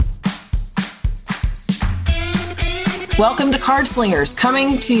Welcome to Card Slingers,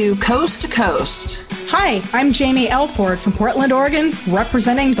 coming to coast to coast. Hi, I'm Jamie Elford from Portland, Oregon,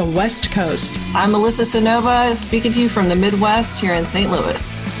 representing the West Coast. I'm Melissa Sonova, speaking to you from the Midwest here in St.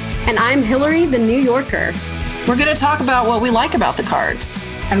 Louis. And I'm Hillary, the New Yorker. We're going to talk about what we like about the cards.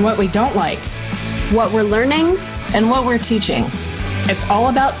 And what we don't like. What we're learning. And what we're teaching. It's all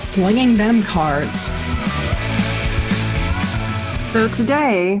about slinging them cards. So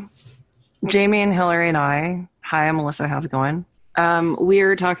today, Jamie and Hillary and I, hi, Melissa, how's it going?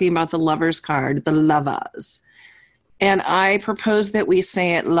 We're talking about the Lovers card, the Lovers. And I propose that we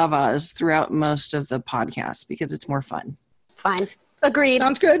say it Lovers throughout most of the podcast because it's more fun. Fine. Agreed.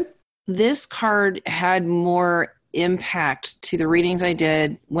 Sounds good. This card had more impact to the readings I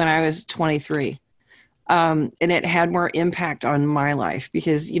did when I was 23. And it had more impact on my life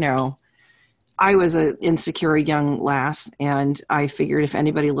because, you know, I was an insecure young lass, and I figured if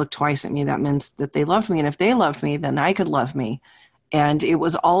anybody looked twice at me, that meant that they loved me. And if they loved me, then I could love me. And it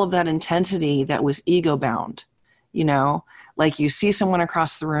was all of that intensity that was ego bound, you know, like you see someone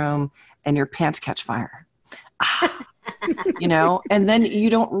across the room and your pants catch fire, you know, and then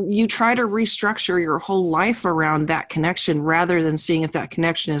you try to restructure your whole life around that connection rather than seeing if that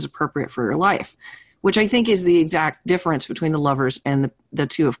connection is appropriate for your life, which I think is the exact difference between the Lovers and the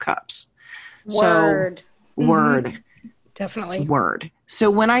Two of Cups. Word. So, word. Mm-hmm. Definitely. Word. So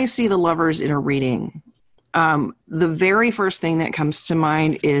when I see the Lovers in a reading, the very first thing that comes to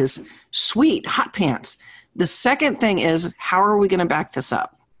mind is sweet, hot pants. The second thing is, how are we going to back this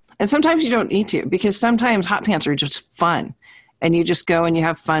up? And sometimes you don't need to, because sometimes hot pants are just fun. And you just go and you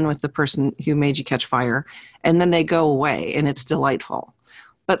have fun with the person who made you catch fire. And then they go away and it's delightful.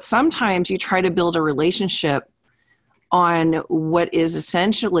 But sometimes you try to build a relationship on what is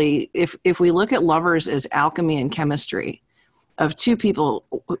essentially, if we look at lovers as alchemy and chemistry of two people,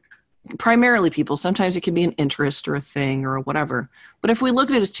 primarily people, sometimes it can be an interest or a thing or whatever. But if we look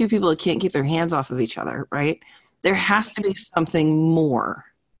at it as two people that can't keep their hands off of each other, right? There has to be something more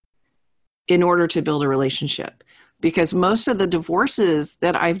in order to build a relationship. Because most of the divorces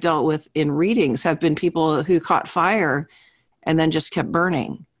that I've dealt with in readings have been people who caught fire and then just kept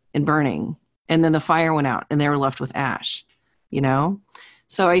burning and burning. And then the fire went out and they were left with ash, you know?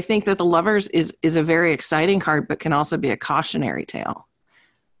 So I think that the Lovers is a very exciting card, but can also be a cautionary tale.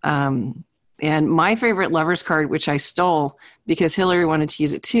 And my favorite Lovers card, which I stole because Hillary wanted to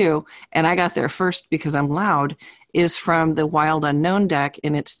use it too, and I got there first because I'm loud, is from the Wild Unknown deck,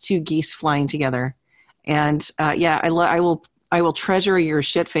 and it's two geese flying together. And I will treasure your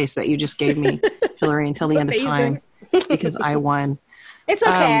shit face that you just gave me, Hillary, until the end of time because I won. It's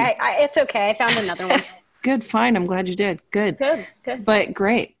okay. It's okay. I found another one. Good. Fine. I'm glad you did. Good. Good. But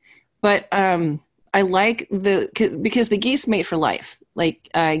great. But I like because the geese mate for life. Like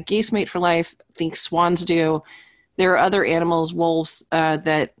geese mate for life. I think swans do. There are other animals, wolves,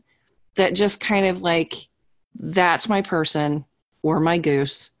 that just kind of like, that's my person or my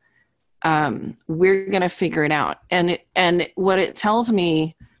goose. We're going to figure it out. And what it tells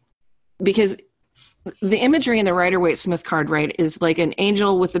me, because the imagery in the Rider-Waite-Smith card, right, is like an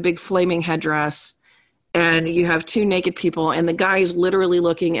angel with a big flaming headdress, and you have two naked people, and the guy is literally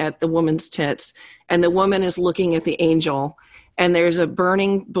looking at the woman's tits, and the woman is looking at the angel, and there's a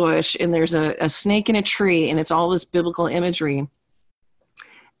burning bush, and there's a snake in a tree, and it's all this biblical imagery.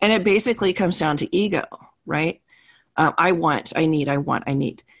 And it basically comes down to ego, right? I want, I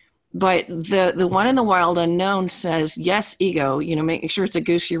need. But the one in the Wild Unknown says, yes, ego, you know, making sure it's a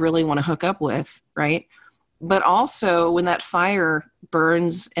goose you really want to hook up with, right? But also when that fire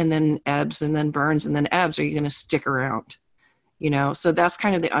burns and then ebbs and then burns and then ebbs, are you going to stick around? You know, so that's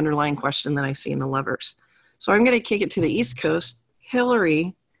kind of the underlying question that I see in the Lovers. So I'm going to kick it to the East Coast.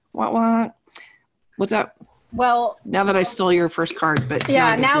 Hillary, what's up? Well, now that I stole your first card, but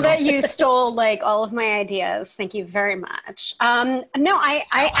yeah, now that you stole like all of my ideas, thank you very much. No, I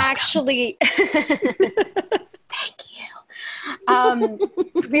actually, thank you.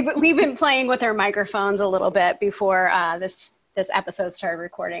 We've been playing with our microphones a little bit before this episode started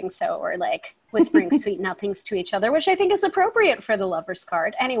recording, so we're like whispering sweet nothings to each other, which I think is appropriate for the Lovers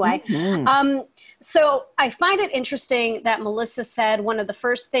card. Anyway, so I find it interesting that Melissa said one of the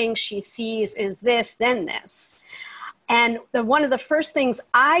first things she sees is this, then this. And one of the first things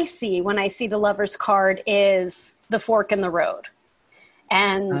I see when I see the Lovers card is the fork in the road.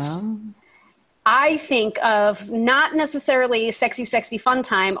 And I think of not necessarily sexy, sexy fun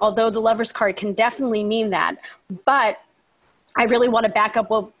time, although the Lovers card can definitely mean that, but I really want to back up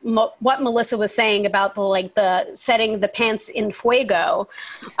what Melissa was saying about the setting the pants in fuego.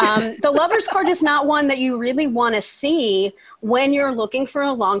 The lover's card is not one that you really want to see when you're looking for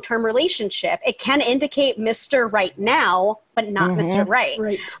a long-term relationship. It can indicate Mr. Right now, but not Mr.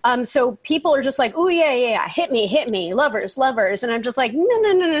 Right. So people are just like, oh, yeah, hit me, lovers. And I'm just like,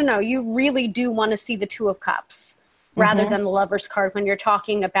 no. You really do want to see the Two of Cups rather than the lover's card when you're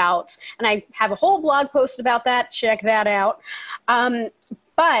talking about, and I have a whole blog post about that. Check that out.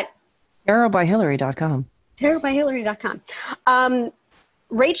 But tarotbyhillary.com. tarotbyhillary.com.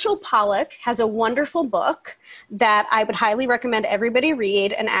 Rachel Pollack has a wonderful book that I would highly recommend everybody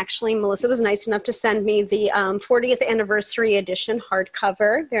read. And actually, Melissa was nice enough to send me the 40th anniversary edition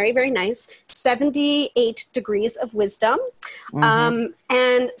hardcover. Very, very nice. 78 Degrees of Wisdom.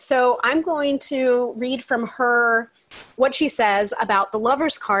 And so I'm going to read from her what she says about the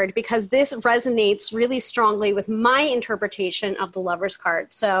lover's card, because this resonates really strongly with my interpretation of the lover's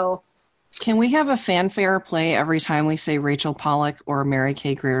card. So can we have a fanfare play every time we say Rachel Pollack or Mary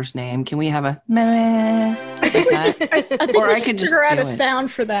Kay Greer's name? Can we have a meh like that? I think or we I should could just figure out do a it. sound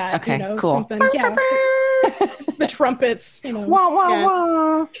for that. Okay, cool. Something. Yeah. The trumpets, Wah, wah,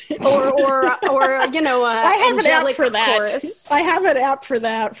 wah. or I have an app angelic for that. chorus. I have an app for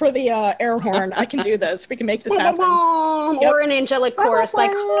that, for the air horn. I can do this. We can make this happen. Or an angelic chorus,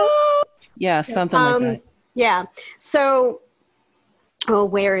 like Yeah, something like that. yeah. So,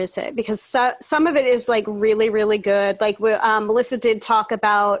 where is it? Because some of it is like really, really good. Like Melissa did talk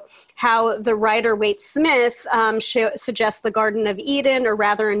about how the writer Waite Smith suggests the Garden of Eden, or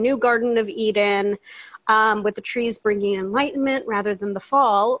rather a new Garden of Eden, with the trees bringing enlightenment rather than the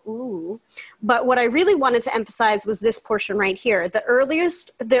fall. Ooh. But what I really wanted to emphasize was this portion right here. The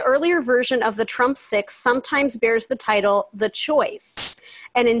earlier version of the Trump Six sometimes bears the title The Choice,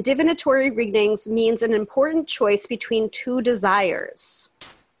 and in divinatory readings means an important choice between two desires.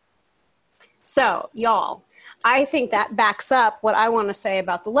 So, y'all, I think that backs up what I want to say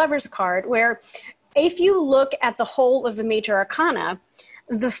about the Lover's card, where if you look at the whole of the major arcana,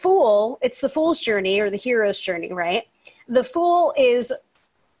 the Fool, it's the Fool's journey or the hero's journey, right? The Fool is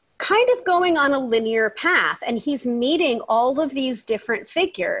kind of going on a linear path, and he's meeting all of these different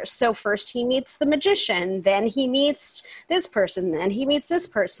figures. So first he meets the magician, then he meets this person, then he meets this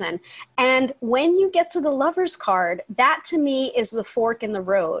person. And when you get to the Lover's card, that to me is the fork in the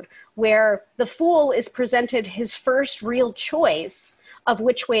road, where the Fool is presented his first real choice of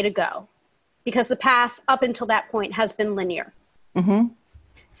which way to go, because the path up until that point has been linear.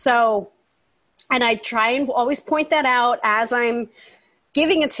 So, and I try and always point that out as I'm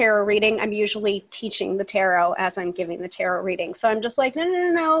giving a tarot reading. I'm usually teaching the tarot as I'm giving the tarot reading. So I'm just like,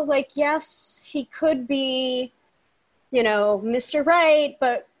 no. Like, yes, he could be, Mr. Right,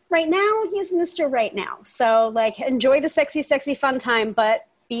 but right now he's Mr. Right now. So like, enjoy the sexy, sexy fun time, but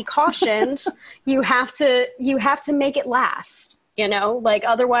be cautioned. You have to make it last, like,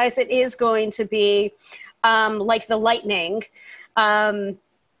 otherwise it is going to be like the lightning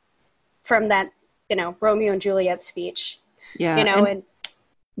from that, Romeo and Juliet speech. Yeah. And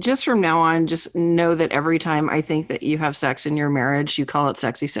just from now on, just know that every time I think that you have sex in your marriage, you call it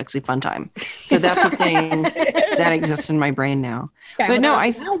sexy, sexy fun time. So that's a thing that exists in my brain now. Yeah, but no,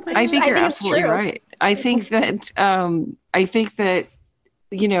 I think you're absolutely right. I think that,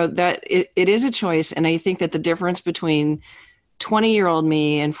 that it is a choice. And I think that the difference between 20-year-old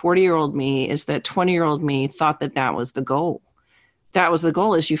me and 40-year-old me is that 20-year-old me thought that was the goal. That was the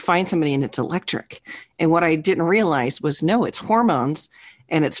goal, is you find somebody and it's electric. And what I didn't realize was, no, it's hormones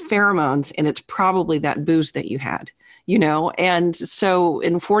and it's pheromones and it's probably that booze that you had, And so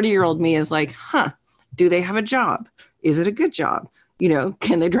in 40-year-old me is like, do they have a job? Is it a good job?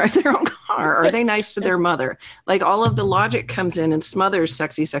 Can they drive their own car? Are they nice to their mother? Like, all of the logic comes in and smothers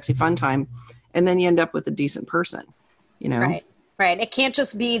sexy, sexy fun time. And then you end up with a decent person, Right. It can't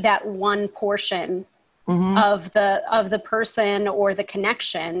just be that one portion of the person or the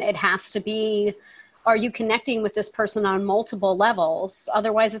connection. It has to be, are you connecting with this person on multiple levels?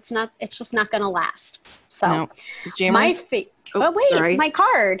 Otherwise it's just not going to last. So no. Jammers? Sorry. My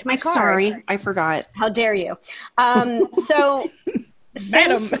card. Sorry, I forgot. How dare you? So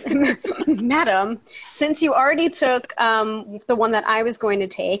Madam, since you already took the one that I was going to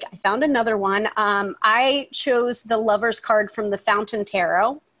take, I found another one. I chose the Lover's card from the Fountain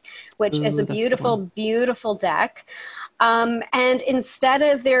Tarot, which is a beautiful, beautiful deck. And instead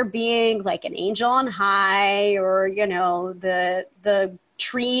of there being like an angel on high, or, the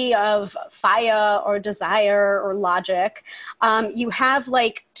tree of fire or desire or logic, you have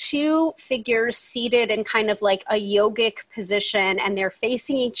like two figures seated in kind of like a yogic position, and they're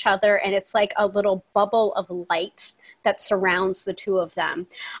facing each other, and it's like a little bubble of light that surrounds the two of them.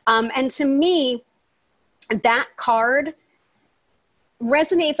 And to me, that card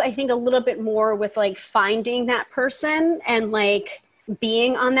resonates, I think, a little bit more with like finding that person and like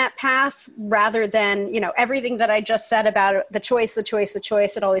being on that path, rather than, you know, everything that I just said about the choice,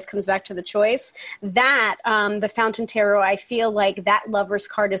 it always comes back to the choice. That the Fountain Tarot, I feel like that Lover's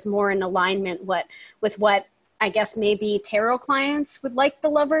card is more in alignment with what I guess maybe tarot clients would like the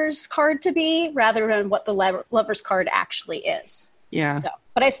Lover's card to be, rather than what the Lover's card actually is. Yeah. So,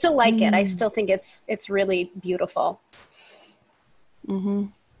 but I still like it. I still think it's really beautiful. Mm-hmm.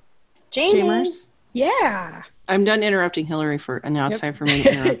 Jamie. Jamers? Yeah. I'm done interrupting Hillary and now it's time for me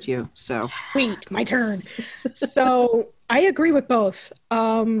to interrupt you. So Sweet, my turn. So I agree with both.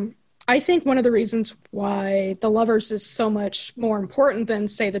 I think one of the reasons why the Lovers is so much more important than,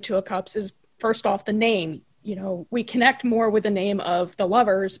 say, the Two of Cups is, first off, the name. You know, we connect more with the name of the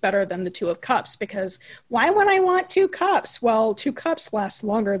Lovers better than the Two of Cups, because why would I want two cups? Well, two cups last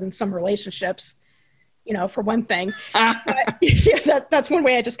longer than some relationships, you know, for one thing. But, yeah, that's one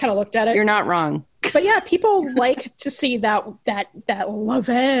way I just kind of looked at it. you're not wrong. But yeah, people like to see that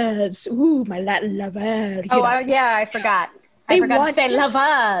lovers. Ooh, my Latin lover. Yeah, I forgot. I forgot to say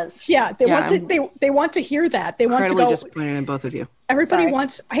lovers. Yeah, they want to hear that. They want to Incredibly go. disappointed in both of you. Everybody Sorry.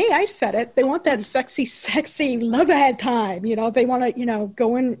 wants. Hey, I said it. They want that sexy lover time. You know, they want to, you know,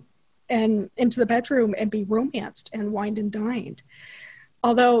 go in and into the bedroom and be romanced and wined and dined.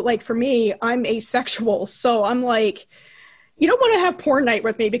 Although, like for me, I'm asexual, so I'm like, you don't want to have porn night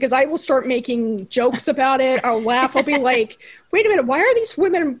with me, because I will start making jokes about it. I'll laugh. I'll be like, wait a minute, why are these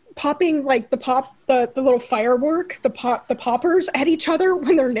women popping like the little firework, the poppers at each other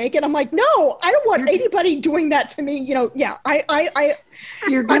when they're naked? I'm like, no, I don't want anybody doing that to me. You know, yeah,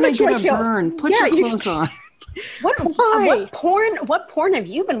 You're I'm gonna a joy get a kill. burn. Put Yeah, your clothes on. Why? What porn have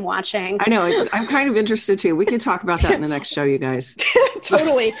you been watching? I know. I'm kind of interested too. We can talk about that in the next show, you guys.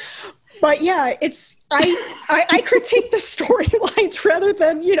 Totally. But yeah, it's I critique the storylines rather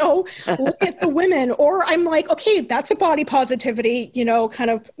than, you know, look at the women. Or I'm like, okay, that's a body positivity, you know,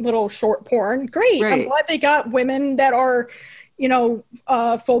 kind of little short porn. Great. Right. I'm glad they got women that are, you know,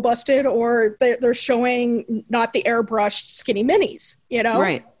 full busted, or they're showing not the airbrushed skinny minis, you know?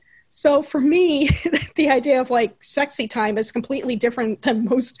 Right. So for me, the idea of like sexy time is completely different than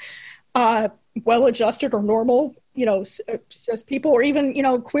most well-adjusted or normal, you know, cis people, or even, you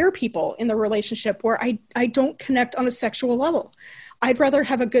know, queer people in the relationship, where I don't connect on a sexual level. I'd rather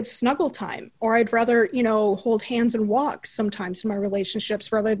have a good snuggle time, or I'd rather, you know, hold hands and walk sometimes in my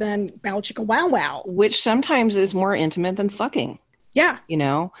relationships rather than bow chicka wow wow. Which sometimes is more intimate than fucking, Yeah. you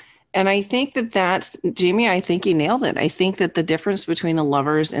know? And I think that's, Jamie, I think you nailed it. I think that the difference between the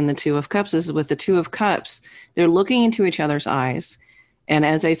Lovers and the Two of Cups is, with the Two of Cups, they're looking into each other's eyes. And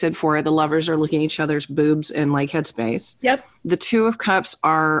as I said before, the Lovers are looking at each other's boobs and like headspace. Yep. The Two of Cups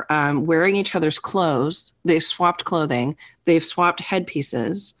are wearing each other's clothes. They've swapped clothing. They've swapped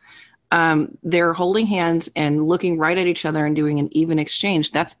headpieces. They're holding hands and looking right at each other and doing an even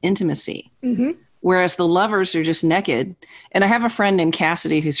exchange. That's intimacy. Mm-hmm. Whereas the Lovers are just naked. And I have a friend named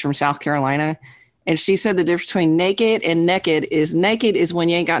Cassidy who's from South Carolina. And she said the difference between naked is when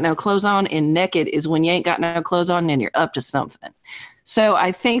you ain't got no clothes on, and naked is when you ain't got no clothes on and you're up to something. So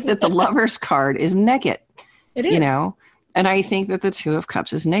I think that the Lover's card is naked. It is. You know, and I think that the Two of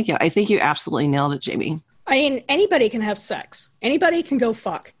Cups is naked. I think you absolutely nailed it, Jamie. I mean, anybody can have sex. Anybody can go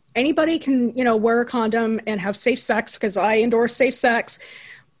fuck. Anybody can, you know, wear a condom and have safe sex, because I endorse safe sex.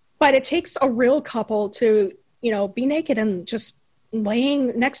 But it takes a real couple to, you know, be naked and just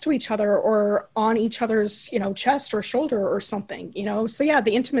laying next to each other or on each other's, you know, chest or shoulder or something, you know? So yeah,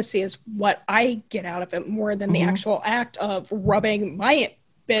 the intimacy is what I get out of it more than the actual act of rubbing my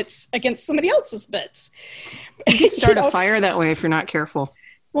bits against somebody else's bits. You can start a fire that way if you're not careful.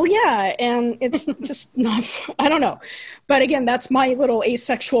 Well, yeah, and it's just not, I don't know. But again, that's my little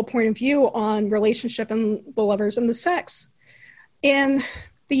asexual point of view on relationship and the Lovers and the sex. In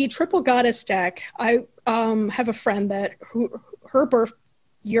the Triple Goddess deck, I have a friend that her birth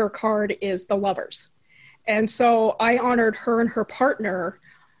year card is the Lovers. And so I honored her and her partner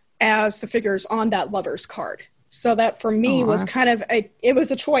as the figures on that Lovers card. So that for me was kind of it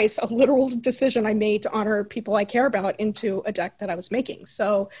was a choice, a literal decision I made to honor people I care about into a deck that I was making.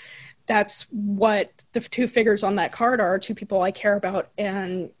 So that's what the two figures on that card are, two people I care about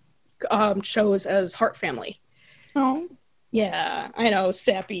and chose as heart family. Oh. Yeah, I know,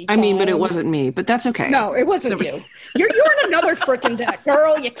 sappy. I mean, but it wasn't me, but that's okay. No, it wasn't you. You're in another freaking deck,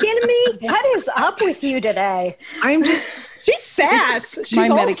 girl. You kidding me? What is up with you today? I'm just... She's sass. She's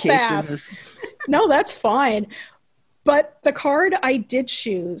all sass. No, that's fine. But the card I did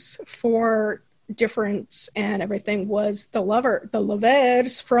choose for difference and everything was the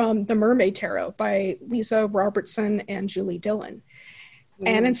lovers from the Mermaid Tarot by Lisa Robertson and Julie Dillon.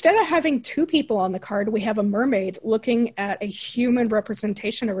 And instead of having two people on the card, we have a mermaid looking at a human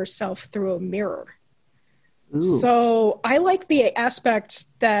representation of herself through a mirror. Ooh. So I like the aspect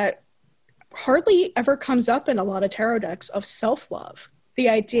that hardly ever comes up in a lot of tarot decks of self-love. The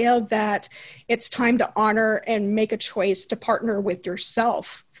idea that it's time to honor and make a choice to partner with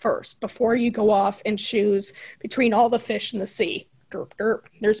yourself first before you go off and choose between all the fish in the sea. Derp, derp.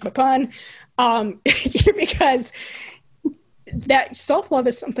 There's my pun. Because that self-love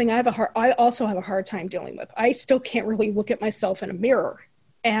is something I also have a hard time dealing with. I still can't really look at myself in a mirror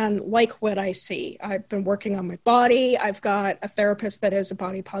and like what I see. I've been working on my body. I've got a therapist that is a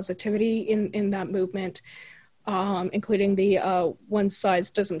body positivity in that movement, including the one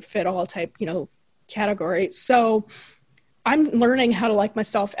size doesn't fit all type, category. So I'm learning how to like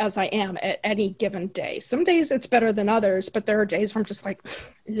myself as I am at any given day. Some days it's better than others, but there are days where I'm just like,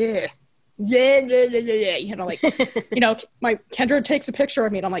 yeah. My Kendra takes a picture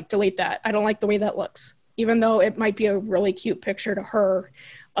of me and I'm like, delete that. I don't like the way that looks, even though it might be a really cute picture to her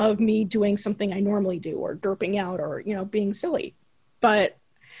of me doing something I normally do or derping out or, being silly. But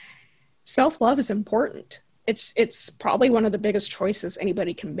self-love is important. It's probably one of the biggest choices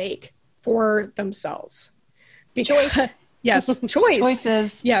anybody can make for themselves. Choice. Yes. Choice.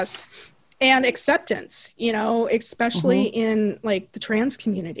 Choices. Yes. And acceptance, especially in like the trans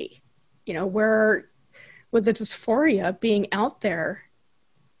community. Where with the dysphoria being out there,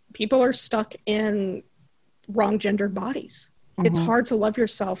 people are stuck in wrong gendered bodies. It's hard to love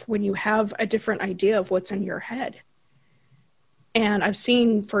yourself when you have a different idea of what's in your head. And I've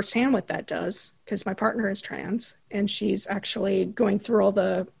seen firsthand what that does because my partner is trans and she's actually going through all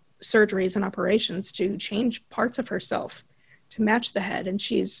the surgeries and operations to change parts of herself to match the head. And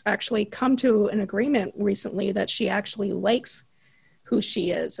she's actually come to an agreement recently that she actually likes who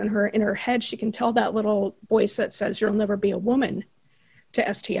she is. And in her head, she can tell that little voice that says, you'll never be a woman, to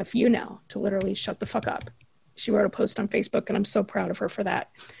STFU now, to literally shut the fuck up. She wrote a post on Facebook and I'm so proud of her for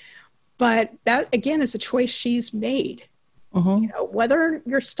that. But that, again, is a choice she's made. Whether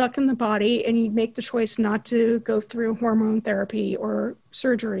you're stuck in the body and you make the choice not to go through hormone therapy or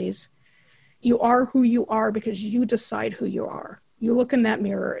surgeries, you are who you are because you decide who you are. You look in that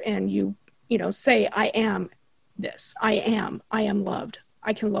mirror and you say, I am this. I am loved.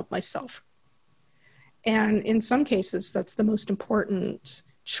 I can love myself. And in some cases, that's the most important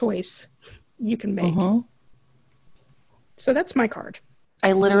choice you can make. So that's my card.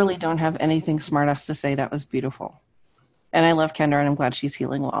 I literally don't have anything smart enough to say. That was beautiful. And I love Kendra and I'm glad she's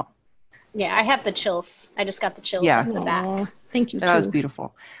healing well. Yeah, I have the chills. I just got the chills off the back. Thank you. That was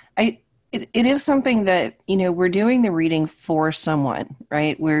beautiful. It is something that, we're doing the reading for someone,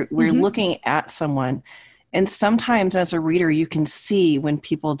 right? We're looking at someone. And sometimes as a reader, you can see when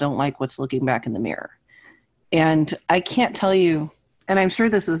people don't like what's looking back in the mirror. And I can't tell you, and I'm sure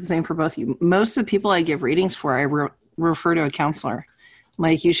this is the same for both of you, most of the people I give readings for, I refer to a counselor.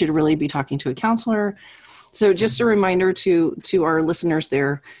 Like, you should really be talking to a counselor. So just a reminder to our listeners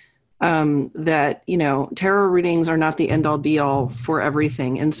there, that, tarot readings are not the end all be all for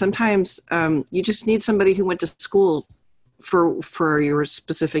everything. And sometimes you just need somebody who went to school for your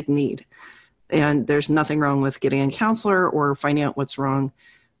specific need. And there's nothing wrong with getting a counselor or finding out what's wrong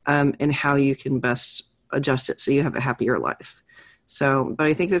and how you can best adjust it so you have a happier life. So, but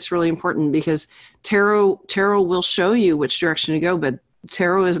I think that's really important because tarot will show you which direction to go, but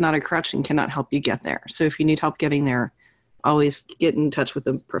tarot is not a crutch and cannot help you get there. So if you need help getting there, always get in touch with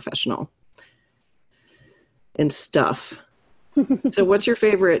a professional and stuff. So what's your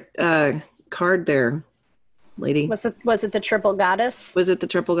favorite card there, lady? Was it the Triple Goddess? Was it the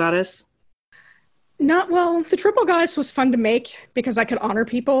Triple Goddess? The Triple Goddess was fun to make because I could honor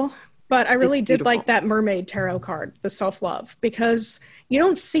people, but I really did like that Mermaid Tarot card, the self-love, because you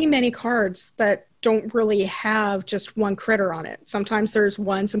don't see many cards that don't really have just one critter on it. Sometimes there's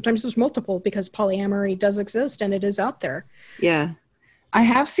one, sometimes there's multiple because polyamory does exist and it is out there. Yeah. I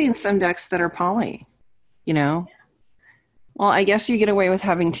have seen some decks that are poly, Well, I guess you get away with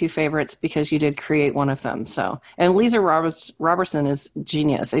having two favorites because you did create one of them. So, and Lisa Robertson is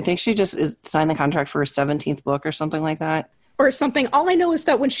genius. I think she just signed the contract for her 17th book or something like that. Or something. All I know is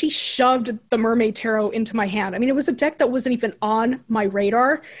that when she shoved the Mermaid Tarot into my hand, it was a deck that wasn't even on my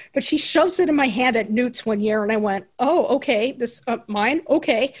radar, but she shoves it in my hand at Newt's one year and I went, oh, okay, this, mine?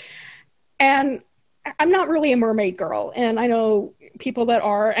 Okay. And I'm not really a mermaid girl. And I know people that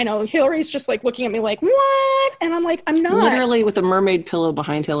are. I know Hillary's just like looking at me like, what? And I'm like, I'm not. Literally with a mermaid pillow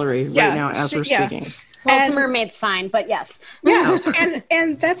behind Hillary right now as we're speaking. Well, it's a And- mermaid sign, but yes. Yeah,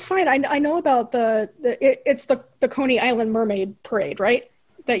 and that's fine. I know about it's the Coney Island Mermaid Parade, right?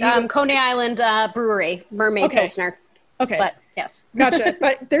 That you Coney Island Brewery, Mermaid Okay. Pilsner. okay, But yes. gotcha.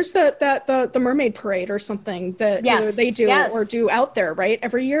 But there's the Mermaid Parade or something that Yes, they do yes. or do out there, right?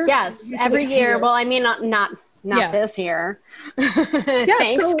 Every year. Yes, You do every it year. Well, I mean, not Yeah. this year.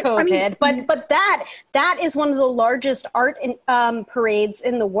 Thanks, so, COVID. I mean- but that is one of the largest art parades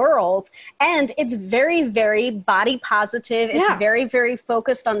in the world, and it's very, very body positive. It's Yeah. very, very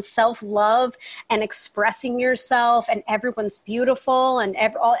focused on self love and expressing yourself. And everyone's beautiful, and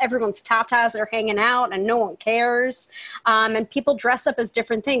everyone's tatas are hanging out, and no one cares. And people dress up as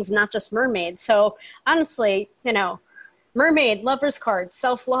different things, not just mermaids. So honestly, mermaid, lover's card,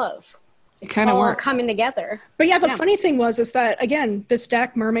 self love. It kind of All works. coming together. But yeah, the Yeah. funny thing is that again, this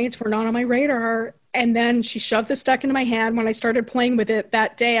deck mermaids were not on my radar, and then she shoved this deck into my hand. When I started playing with it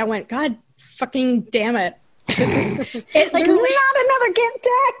that day, I went, God fucking damn it! This is it. Like, Literally, not another gift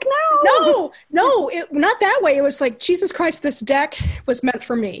deck. No. no, not that way. It was like, Jesus Christ, this deck was meant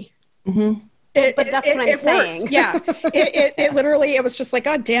for me. Mm-hmm. But that's what I'm works. saying. Yeah, it literally, it was just like,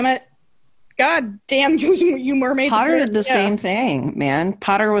 God damn it. God damn you mermaids. Potter did the Yeah. same thing, man.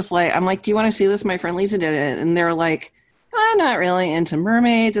 Potter was like, I'm like, do you want to see this? My friend Lisa did it. And they're like, I'm not really into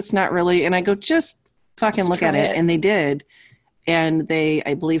mermaids. It's not really. And I go, just fucking look at try it. it. And they did. And they,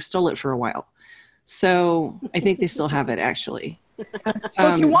 I believe, stole it for a while. So I think they still have it, actually. So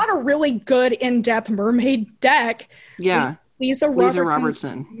if you want a really good in-depth mermaid deck, Yeah. Lisa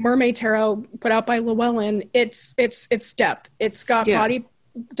Robertson. Mermaid Tarot, put out by Llewellyn. It's depth. It's got Yeah. body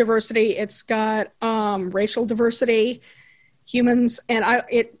diversity. It's got racial diversity, humans, and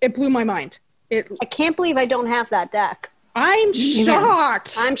it blew my mind. I can't believe I don't have that deck. I'm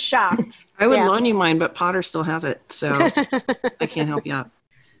shocked. I'm shocked. I would Yeah. loan you mine, but Potter still has it. So I can't help you out.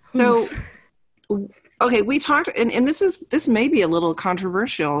 So, okay, we talked, and this may be a little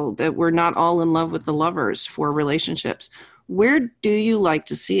controversial that we're not all in love with the lovers for relationships. Where do you like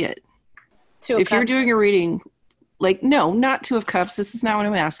to see it? Two of If you're Cups. doing a reading, like, no, not Two of Cups. This is not what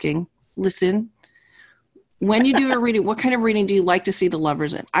I'm asking. Listen, when you do a reading, what kind of reading do you like to see the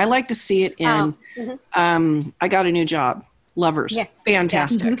lovers in? I like to see it in, I got a new job, lovers, Yeah.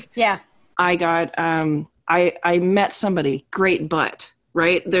 fantastic. Yeah. I got, I met somebody, great butt,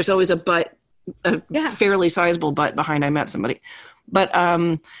 right? There's always a butt, a Yeah. fairly sizable butt behind I met somebody. But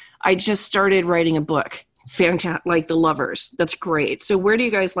I just started writing a book, fantastic, like the lovers. That's great. So where do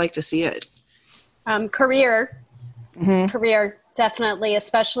you guys like to see it? Career. Mm-hmm. Career, definitely,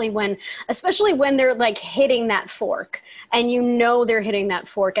 especially when they're like hitting that fork, and they're hitting that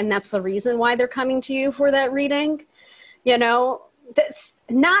fork, and that's the reason why they're coming to you for that reading. That's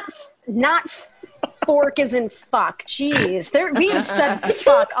not fork is in fuck. Jeez, we have said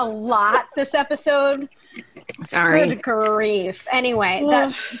fuck a lot this episode. Sorry. Good grief.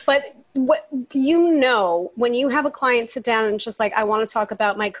 Anyway, but what when you have a client sit down and just like, I want to talk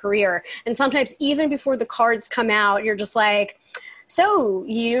about my career, and sometimes even before the cards come out, you're just like, so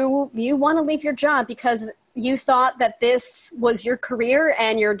you want to leave your job because you thought that this was your career,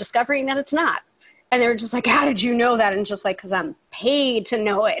 and you're discovering that it's not. And they're just like, how did you know that? And just like, because I'm paid to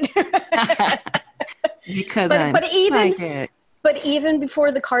know it. Because But even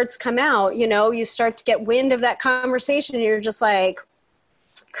before the cards come out, you start to get wind of that conversation, and you're just like,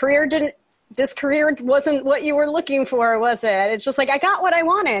 this career wasn't what you were looking for, was it? It's just like, I got what I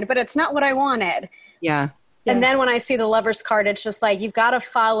wanted, but it's not what I wanted. yeah. And then when I see the lover's card, it's just like, you've got to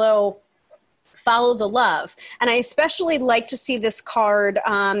follow the love. And I especially like to see this card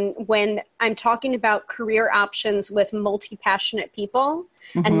when I'm talking about career options with multi-passionate people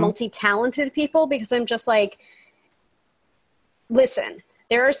and multi-talented people, because I'm just like, listen,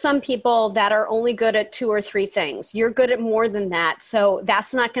 there are some people that are only good at 2 or 3 things. You're good at more than that. So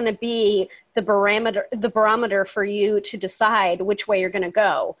that's not going to be the barometer for you to decide which way you're going to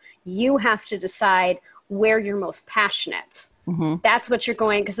go. You have to decide where you're most passionate. Mm-hmm. That's what you're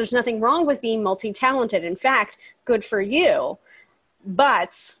going, because there's nothing wrong with being multi-talented. In fact, good for you.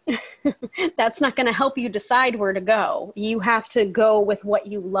 But that's not going to help you decide where to go. You have to go with what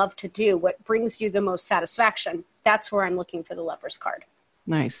you love to do, what brings you the most satisfaction. That's where I'm looking for the lover's card.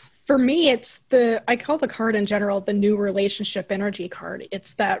 Nice. For me, I call the card in general the new relationship energy card.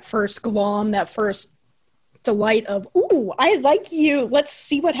 It's that first glom, that first delight of, ooh, I like you. Let's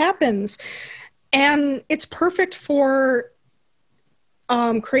see what happens. And it's perfect for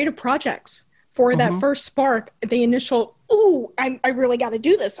creative projects, for that first spark, the initial, ooh, I really got to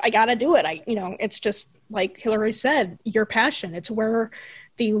do this. I got to do it. It's just like Hillary said, your passion. It's where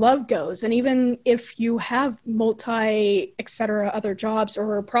the love goes. And even if you have multi, et cetera, other jobs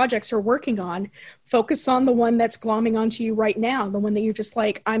or projects you're working on, focus on the one that's glomming onto you right now, the one that you're just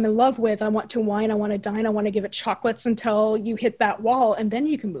like, I'm in love with, I want to wine, I want to dine, I want to give it chocolates until you hit that wall, and then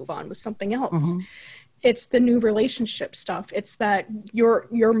you can move on with something else. It's the new relationship stuff. It's that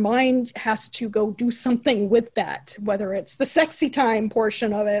your mind has to go do something with that, whether it's the sexy time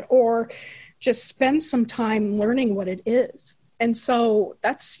portion of it or just spend some time learning what it is. And so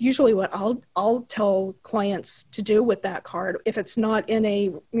that's usually what I'll tell clients to do with that card if it's not in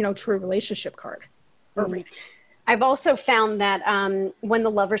a true relationship card or reading. I've also found that when the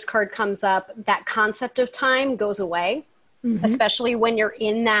Lover's card comes up, that concept of time goes away, especially when you're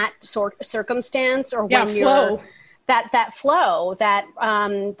in that circumstance or when you're that flow, that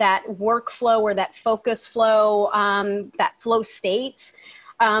workflow or that focus flow, that flow state.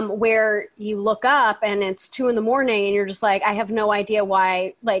 Where you look up and it's 2 a.m. and you're just like, I have no idea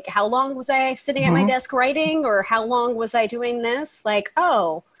why, like, how long was I sitting at my desk writing, or how long was I doing this? Like,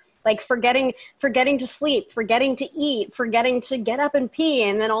 oh, like forgetting to sleep, forgetting to eat, forgetting to get up and pee.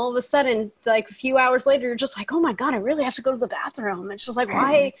 And then all of a sudden, like a few hours later, you're just like, oh my God, I really have to go to the bathroom. It's just like,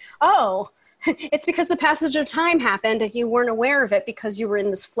 why? Oh, it's because the passage of time happened and you weren't aware of it because you were in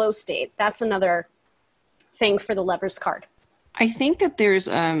this flow state. That's another thing for the Lover's card. I think that there's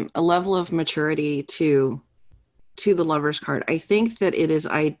a level of maturity to the Lover's card. I think that it is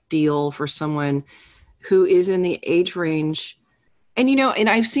ideal for someone who is in the age range. And, and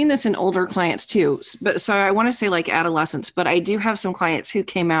I've seen this in older clients too. But so I want to say like adolescents, but I do have some clients who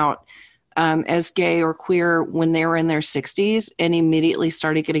came out as gay or queer when they were in their 60s and immediately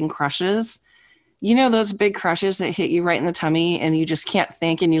started getting crushes. Those big crushes that hit you right in the tummy and you just can't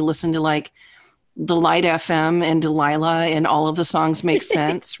think, and you listen to like the Light FM and Delilah and all of the songs make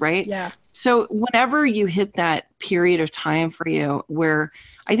sense, right? Yeah. So whenever you hit that period of time for you where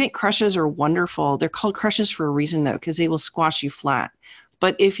I think crushes are wonderful, they're called crushes for a reason though, because they will squash you flat.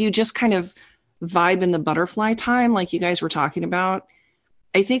 But if you just kind of vibe in the butterfly time, like you guys were talking about,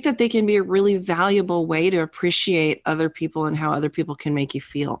 I think that they can be a really valuable way to appreciate other people and how other people can make you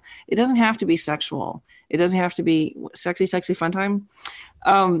feel. It doesn't have to be sexual. It doesn't have to be sexy fun time.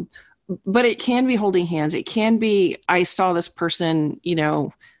 But it can be holding hands. It can be, I saw this person,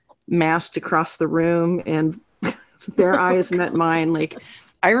 masked across the room and their eyes met mine. Like,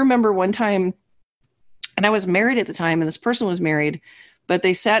 I remember one time, and I was married at the time, and this person was married, but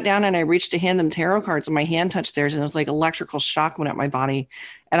they sat down and I reached to hand them tarot cards and my hand touched theirs, and it was like electrical shock went up my body.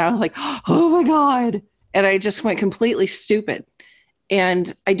 And I was like, oh my God. And I just went completely stupid.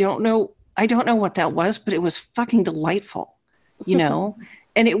 And I don't know what that was, but it was fucking delightful,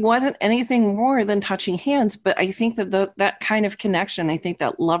 And it wasn't anything more than touching hands. But I think that that kind of connection, I think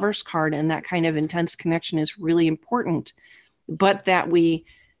that Lover's card and that kind of intense connection is really important, but that we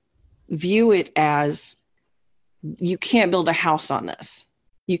view it as, you can't build a house on this.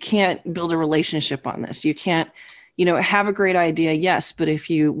 You can't build a relationship on this. You can't, have a great idea. Yes. But if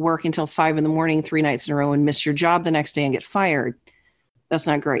you work until 5 a.m, 3 nights in a row and miss your job the next day and get fired, that's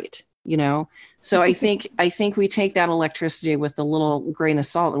not great. So I think we take that electricity with a little grain of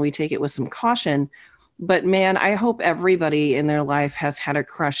salt and we take it with some caution. But man, I hope everybody in their life has had a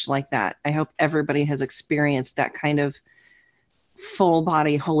crush like that. I hope everybody has experienced that kind of full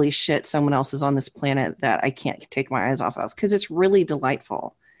body, holy shit, someone else is on this planet that I can't take my eyes off of, because it's really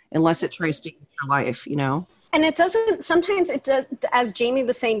delightful, unless it tries to eat your life, And it doesn't, sometimes as Jamie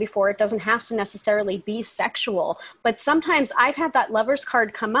was saying before, it doesn't have to necessarily be sexual, but sometimes I've had that Lover's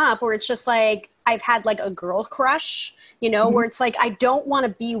card come up where it's just like, I've had like a girl crush, where it's like, I don't want to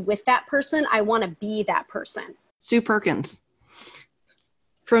be with that person. I want to be that person. Sue Perkins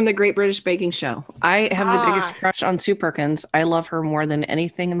from the Great British Baking Show. I have the biggest crush on Sue Perkins. I love her more than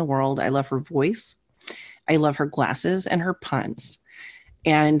anything in the world. I love her voice. I love her glasses and her puns.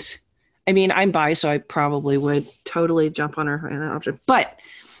 And I mean, I'm bi, so I probably would totally jump on her option, but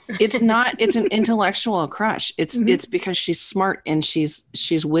it's not, it's an intellectual crush. It's because she's smart and she's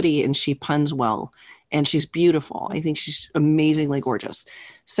witty and she puns well and she's beautiful. I think she's amazingly gorgeous.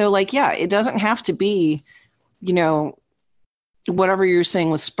 So like, yeah, it doesn't have to be, whatever you're saying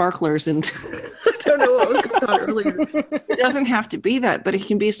with sparklers and I don't know what was going on earlier. It doesn't have to be that, but it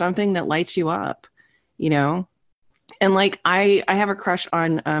can be something that lights you up, And like, I have a crush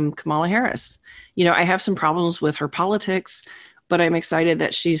on Kamala Harris. I have some problems with her politics, but I'm excited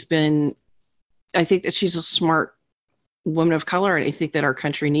that I think that she's a smart woman of color. And I think that our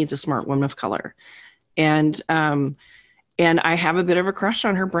country needs a smart woman of color. And I have a bit of a crush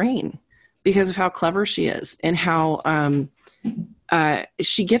on her brain because of how clever she is and how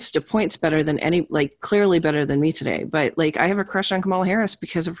she gets to points better than clearly better than me today. But like, I have a crush on Kamala Harris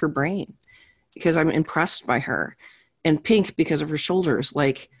because of her brain, because I'm impressed by her, and Pink because of her shoulders.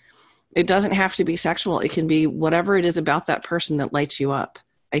 Like, it doesn't have to be sexual. It can be whatever it is about that person that lights you up.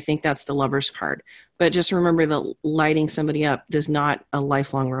 I think that's the Lover's card. But just remember that lighting somebody up does not a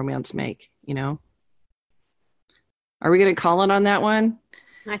lifelong romance make, you know? Are we going to call it on that one?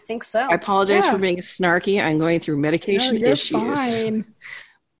 I think so. I apologize for being snarky. I'm going through medication issues. Fine.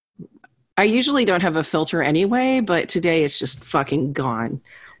 I usually don't have a filter anyway, but today it's just fucking gone.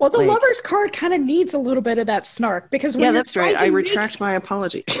 Well, the Lover's card kind of needs a little bit of that snark, because when that's right. I retract my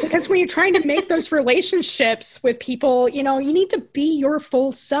apology. Because when you're trying to make those relationships with people, you know, you need to be your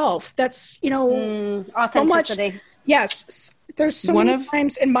full self. That's, you know, authenticity. So much, yes. There's so many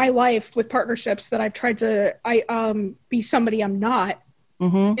times in my life with partnerships that I've tried to be somebody I'm not.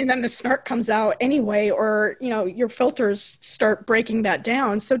 Mm-hmm. And then the snark comes out anyway, or, you know, your filters start breaking that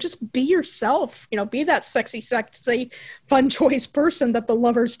down. So just be yourself, you know, be that sexy, fun choice person that the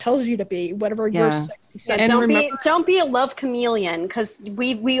Lovers tells you to be, whatever your sexy, and don't be a love chameleon, because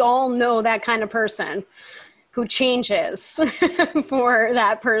we all know that kind of person who changes for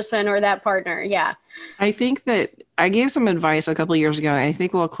that person or that partner. Yeah. I think that I gave some advice a couple of years ago, and I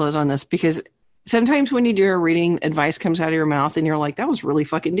think we'll close on this, because sometimes when you do a reading, advice comes out of your mouth and you're like, that was really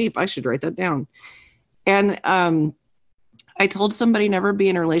fucking deep. I should write that down. And I told somebody, never be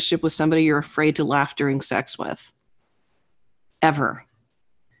in a relationship with somebody you're afraid to laugh during sex with. Ever.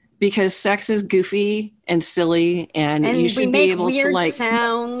 Because sex is goofy and silly, and you should be able to like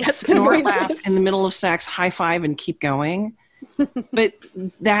snort, laugh in the middle of sex, high five, and keep going. But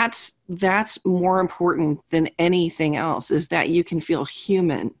that's more important than anything else, is that you can feel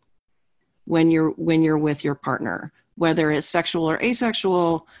human when you're with your partner, whether it's sexual or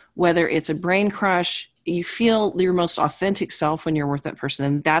asexual, whether it's a brain crush. You feel your most authentic self when you're with that person,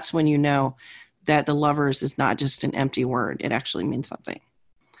 and that's when you know that the Lovers is not just an empty word. It actually means something.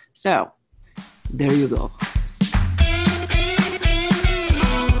 So there you go.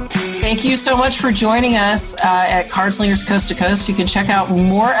 Thank you so much for joining us at Cardslingers Coast to Coast. You can check out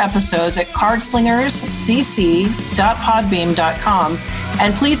more episodes at cardslingerscc.podbeam.com.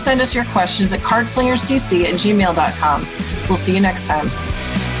 And please send us your questions at cardslingerscc@gmail.com. We'll see you next time.